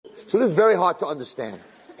So this is very hard to understand.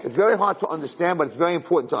 It's very hard to understand, but it's very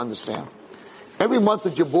important to understand. Every month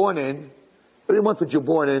that you're born in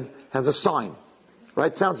has a sign,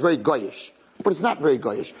 right? It sounds very goyish, but it's not very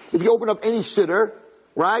goyish. If you open up any siddur,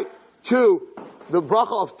 right, to the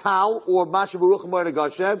bracha of Tal or Masha Baruch Moed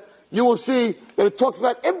Gashem, you will see that it talks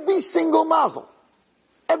about every single mazel.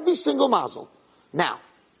 Every single mazel. Now,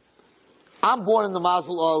 I'm born in the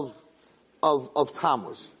mazel of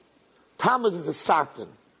Tammuz. Tammuz is a sartan.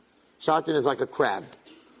 Sartan is like a crab,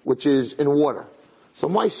 which is in water. So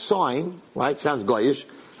my sign, right, sounds goyish,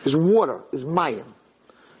 is water, is mayim.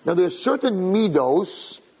 Now there are certain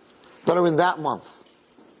midos that are in that month.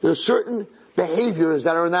 There are certain behaviors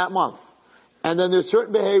that are in that month. And then there's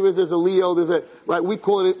certain behaviors, there's a Leo, right, we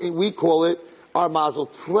call it our mazel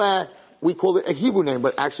treh, we call it a Hebrew name,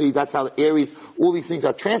 but actually that's how the Aries, all these things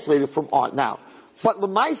are translated from art. Now, but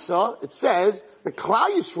Lemaisa, it says, the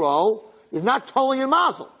Klal Yisrael is not totally in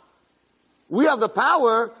mazel. We have the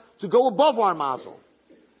power to go above our mazel.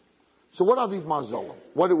 So what are these mazolim?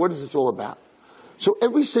 What is this all about? So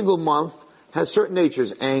every single month has certain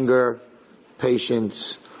natures: anger,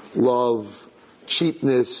 patience, love,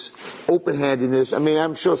 cheapness, open-handedness. I mean,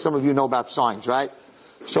 I'm sure some of you know about signs, right?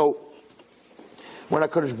 So when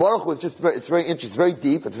HaKadosh Baruch Hu, it's very interesting, it's very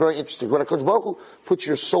deep, it's very interesting. When HaKadosh Baruch Hu puts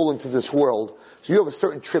your soul into this world, so you have a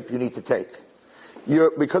certain trip you need to take.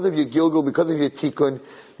 Because of your Gilgul, because of your Tikkun,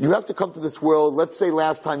 you have to come to this world. Let's say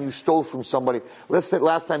last time you stole from somebody. Let's say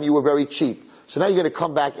last time you were very cheap. So now you're going to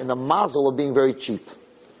come back in the mazel of being very cheap.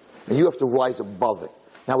 And you have to rise above it.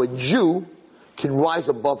 Now a Jew can rise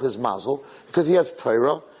above his mazel because he has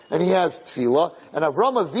Torah and he has Tefillah. And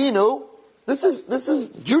Avraham Avinu, this is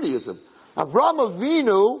Judaism. Avraham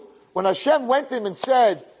Avinu, when Hashem went to him and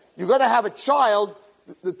said, you're going to have a child,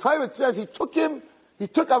 the Torah says he took Avraham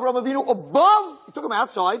Avinu above, he took him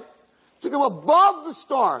outside, took him above the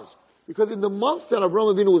stars. Because in the month that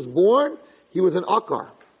Avraham Avinu was born, he was an Akar.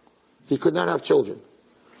 He could not have children.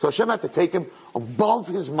 So Hashem had to take him above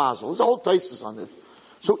his mazel. There's a whole thesis on this.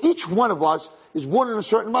 So each one of us is born in a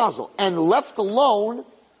certain mazel. And left alone,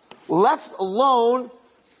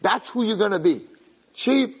 that's who you're going to be.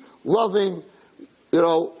 Cheap, loving,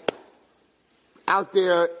 out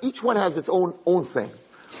there. Each one has its own thing.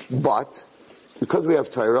 But because we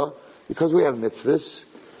have Torah, because we have mitzvahs,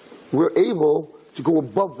 we're able to go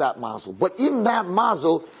above that mazel. But in that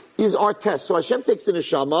mazel is our test. So Hashem takes the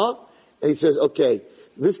neshama and he says, okay,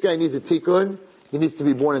 this guy needs a tikkun. He needs to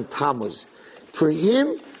be born in Tammuz. For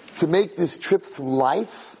him to make this trip through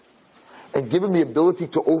life and give him the ability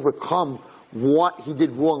to overcome what he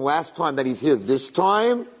did wrong last time that he's here this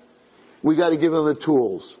time, we got to give him the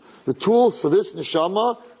tools. The tools for this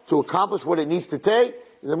neshama to accomplish what it needs to take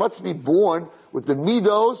is it must be born with the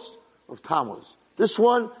midos of Tammuz. This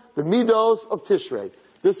one, the midos of Tishrei.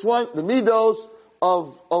 This one, the midos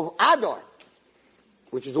of Adar,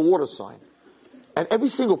 which is a water sign. And every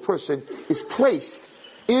single person is placed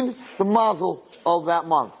in the mazel of that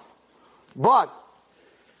month. But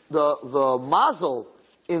the mazel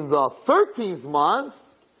in the 13th month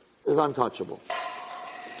is untouchable.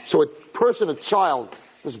 So a child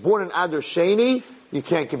that's born in Adar Sheni, you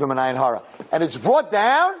can't give him an ayin hara. And it's brought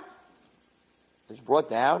down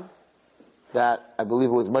that I believe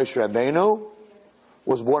it was Moshe Rabbeinu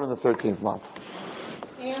was born in the 13th month.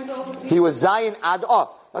 He was Zayin Adar.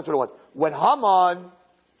 That's what it was. When Haman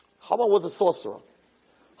was a sorcerer.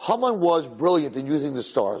 Haman was brilliant in using the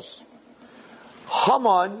stars.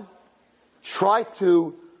 Haman tried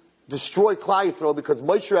to destroy Klal Yisrael because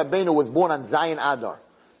Moshe Rabbeinu was born on Zayin Adar.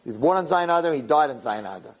 He was born on Zayin Adar, he died on Zayin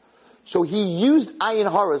Adar. So he used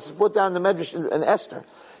ayin hara, it's put down in the Medrash and Esther.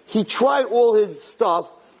 He tried all his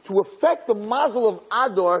stuff to affect the mazel of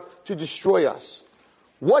Adar to destroy us.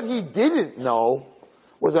 What he didn't know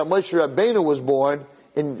was that Moshe Rabbeinu was born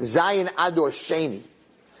in Zayin Adar Sheni.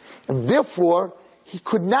 And therefore, he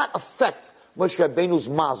could not affect Moshe Rabbeinu's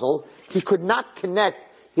mazel. He could not connect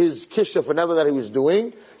his kishuf, whatever that he was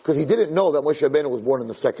doing, because he didn't know that Moshe Rabbeinu was born in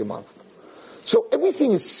the second month. So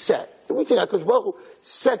everything is set. Everything, HaKadosh Baruch Hu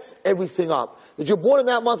sets everything up. That you're born in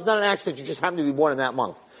that month is not an accident, you just happen to be born in that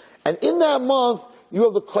month. And in that month, you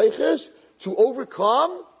have the koiches to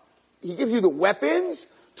overcome, he gives you the weapons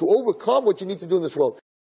to overcome what you need to do in this world.